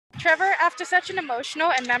Trevor, after such an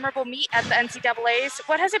emotional and memorable meet at the NCAAs,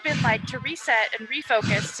 what has it been like to reset and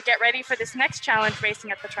refocus to get ready for this next challenge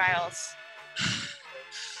racing at the trials?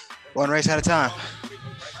 One race at a time.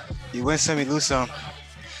 You win some, you lose some.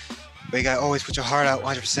 But you gotta always put your heart out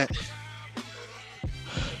 100%.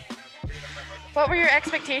 What were your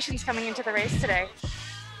expectations coming into the race today?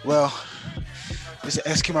 Well, just to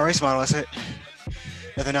execute my race model, that's it.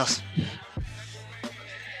 Nothing else.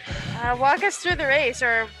 Walk us through the race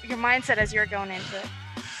or your mindset as you were going into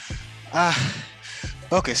it.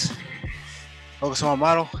 Focus. Focus on my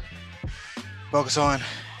model. Focus on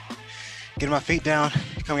getting my feet down,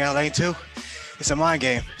 coming out of lane 2. It's a mind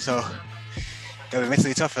game, so gotta be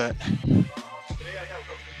mentally tough for that.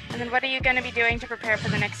 And then what are you going to be doing to prepare for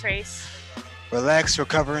the next race? Relax,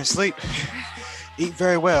 recover, and sleep. Eat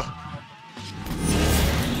very well.